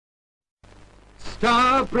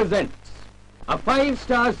Star presents a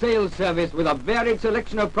 5-star sales service with a varied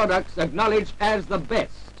selection of products acknowledged as the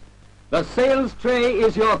best. The sales tray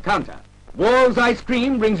is your counter. Wall's Ice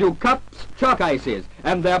Cream brings you cups, chalk ices,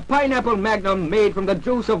 and their pineapple magnum made from the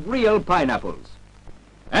juice of real pineapples.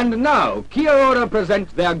 And now, Kia Ora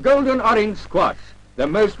presents their golden orange squash, the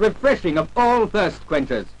most refreshing of all thirst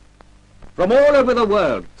quenchers. From all over the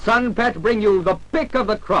world, Sunpat bring you the pick of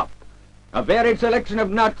the crop. A varied selection of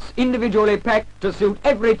nuts individually packed to suit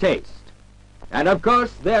every taste. And of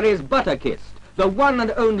course, there is Butterkist, the one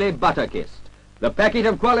and only Butterkist. The packet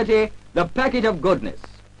of quality, the packet of goodness.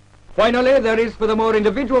 Finally, there is, for the more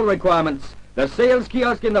individual requirements, the sales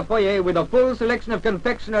kiosk in the foyer with a full selection of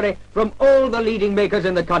confectionery from all the leading makers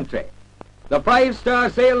in the country. The 5-star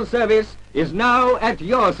sales service is now at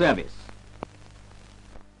your service.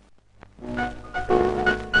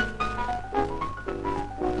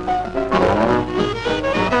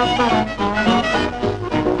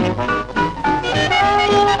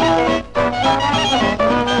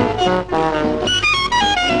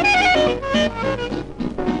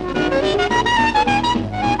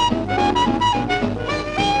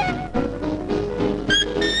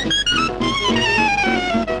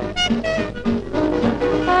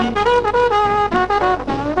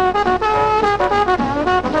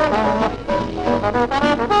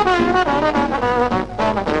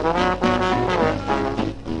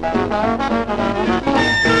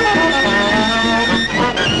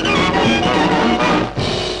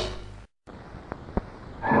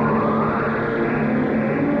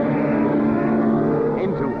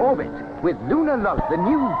 With Lunar Lolly, the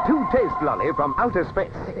new two-taste lolly from outer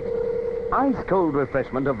space. Ice-cold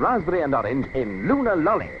refreshment of raspberry and orange in Lunar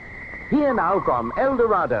Lolly. Here now from El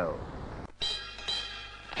Dorado.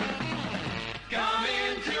 Come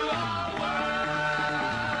into our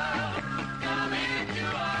world. Come into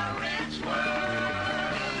our rich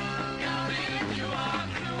world. Come into our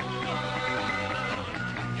blue world.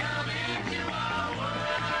 Come into our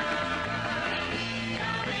world.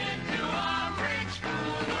 Come into our rich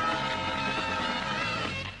blue world.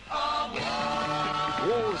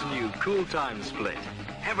 Wall's new Cool Time Split.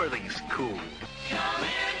 Everything's cool. Come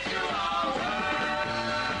into our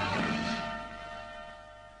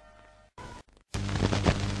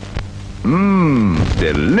world.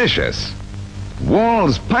 Delicious.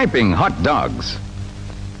 Wall's piping hot dogs.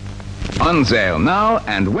 On sale now,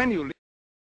 and when you leave.